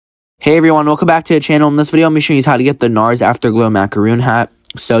Hey everyone, welcome back to the channel. In this video, I'm going to show you how to get the NARS Afterglow Macaron hat.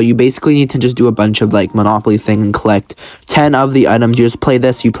 So you basically need to just do a bunch of like Monopoly thing and collect 10 of the items. You just play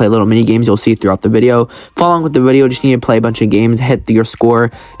this, you play little mini games, you'll see throughout the video. Following with the video, just need to play a bunch of games, hit your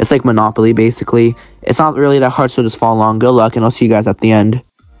score. It's like Monopoly basically. It's not really that hard, so just follow along. Good luck, and I'll see you guys at the end.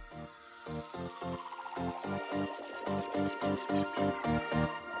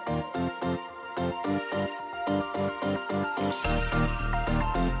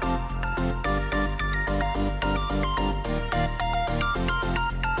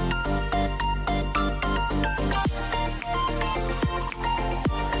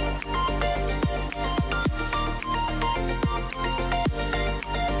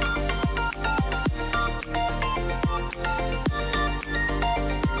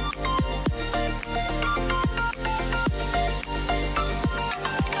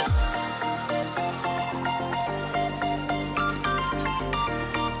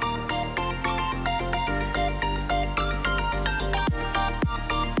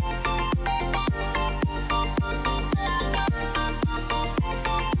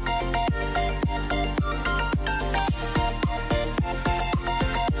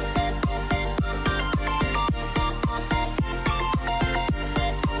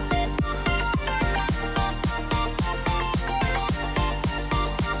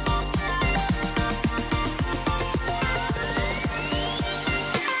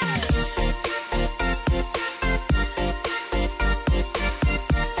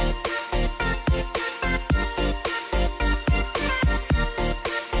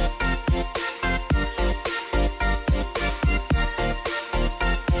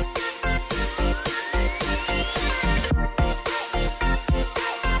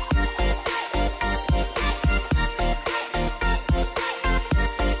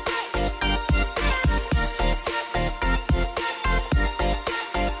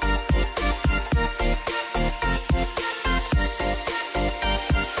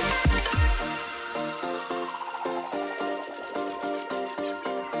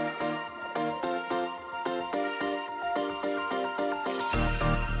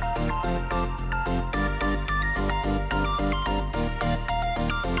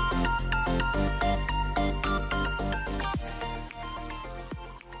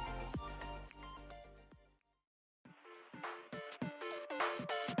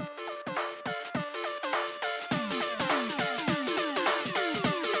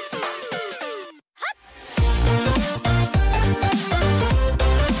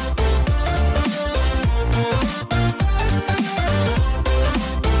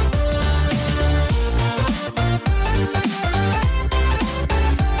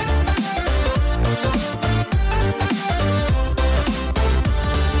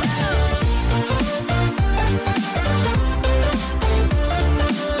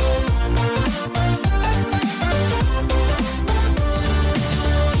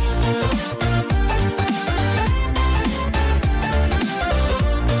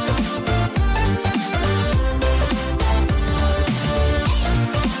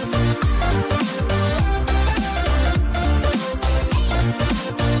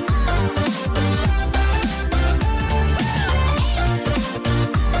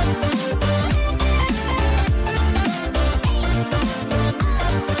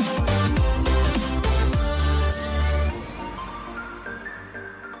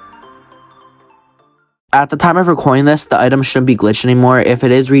 At the time of recording this, the item shouldn't be glitched anymore. If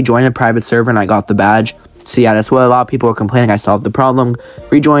it is, rejoin a private server and I got the badge. So yeah, that's what a lot of people are complaining. I solved the problem.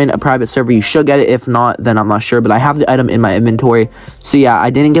 Rejoin a private server, you should get it. If not, then I'm not sure, but I have the item in my inventory. So yeah, I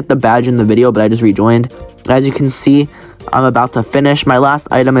didn't get the badge in the video, but I just rejoined. As you can see, I'm about to finish. My last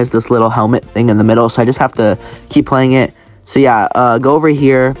item is this little helmet thing in the middle, so I just have to keep playing it. So yeah, go over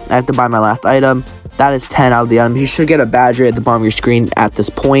here. I have to buy my last item. That is 10 out of the items. You should get a badge right at the bottom of your screen at this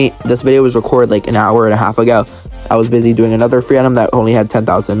point. This video was recorded like an hour and a half ago. I was busy doing another free item that only had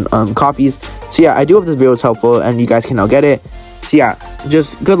 10,000 copies. So yeah, I do hope this video was helpful and you guys can now get it. So yeah,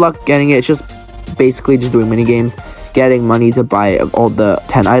 just good luck getting it. It's just basically just doing mini games, getting money to buy all the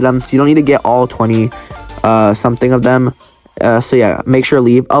 10 items. You don't need to get all 20 something of them. So yeah, make sure to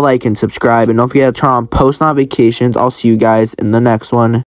leave a like and subscribe. And don't forget to turn on post notifications. I'll see you guys in the next one.